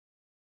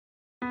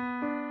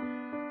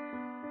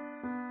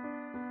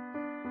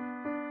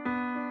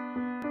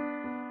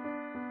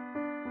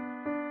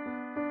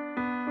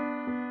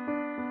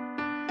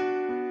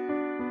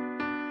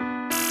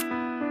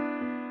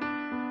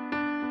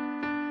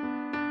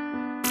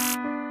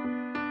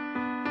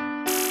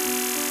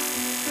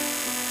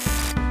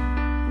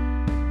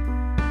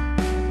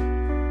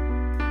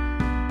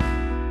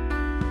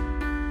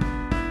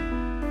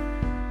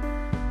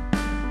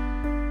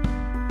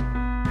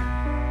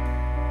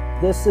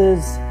This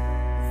is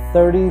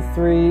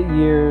 33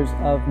 years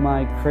of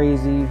my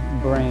crazy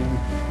brain.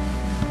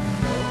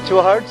 2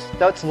 of hearts?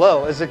 That's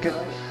low. Is it good?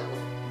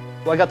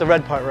 Well, I got the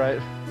red part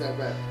right. Yeah,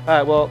 red. All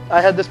right, well, I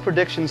had this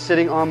prediction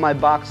sitting on my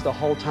box the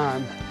whole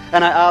time,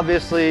 and I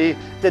obviously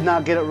did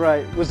not get it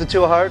right. Was it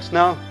 2 of hearts?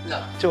 No?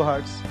 No. 2 of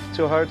hearts.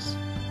 2 of hearts?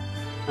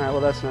 All right,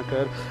 well, that's not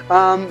good.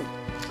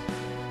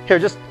 Here,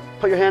 just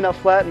put your hand out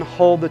flat and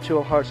hold the 2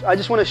 of hearts. I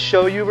just want to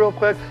show you real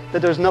quick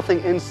that there's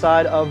nothing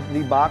inside of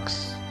the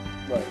box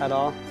at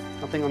all.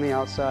 Nothing on the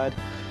outside.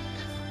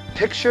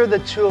 Picture the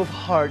 2 of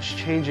hearts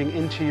changing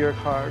into your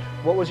card.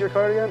 What was your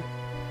card again?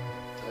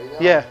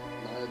 Yeah.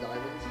 9 of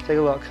diamonds. Take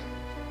a look.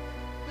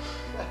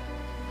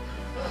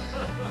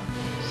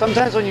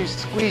 Sometimes when you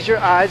squeeze your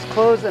eyes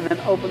closed and then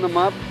open them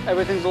up,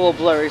 everything's a little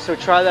blurry. So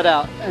try that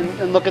out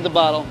and look at the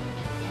bottle.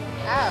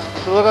 Oh.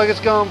 Does it look like it's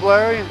going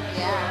blurry?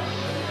 Yeah.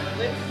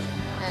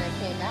 And it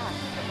came back.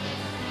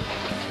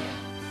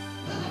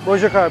 What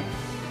was your card?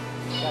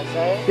 Should I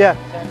say it? Yeah.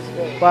 10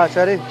 spades. Watch,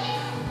 ready?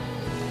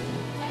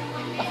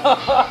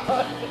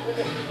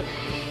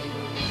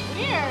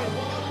 Weird.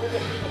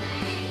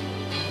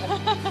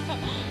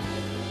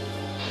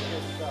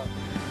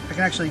 I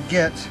can actually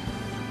get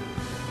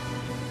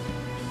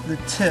the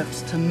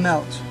tips to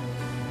melt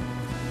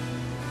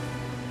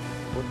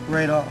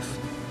right off.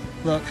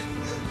 Look.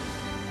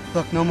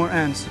 Look, no more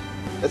ends.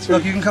 That's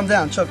Look, you can come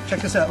down. Check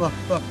this out. Look,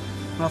 look.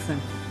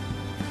 Nothing.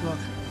 Look.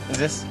 Is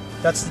this?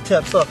 That's the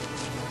tips. Look.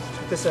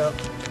 Check this out.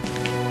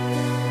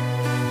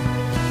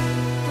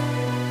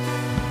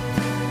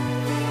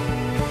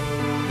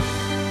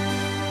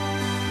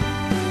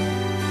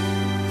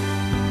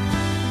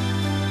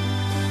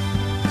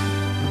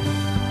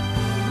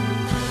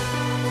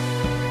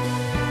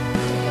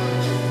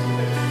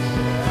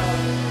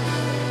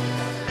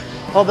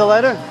 Hold the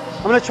lighter.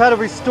 I'm going to try to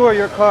restore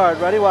your card.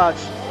 Ready? Watch.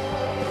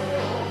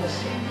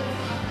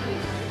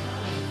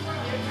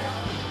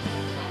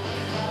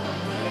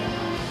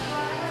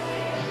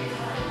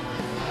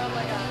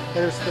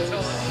 There's space.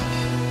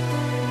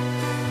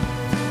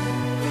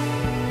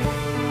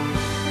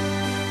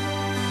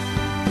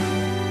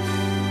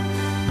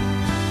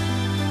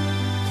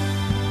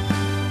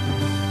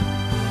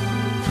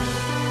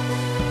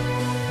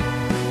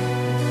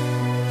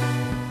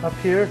 Up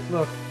here,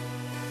 look.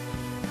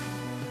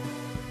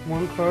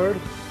 1 card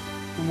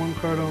and 1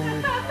 card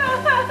only.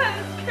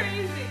 That's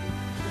crazy.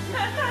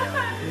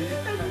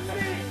 That's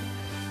insane.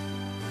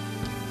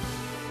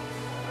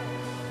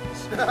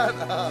 Shut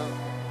up.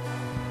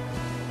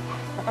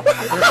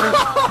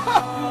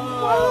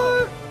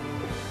 What?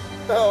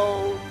 No.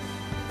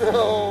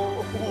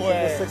 No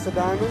way. The 6 of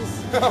diamonds?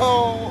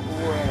 No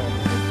way.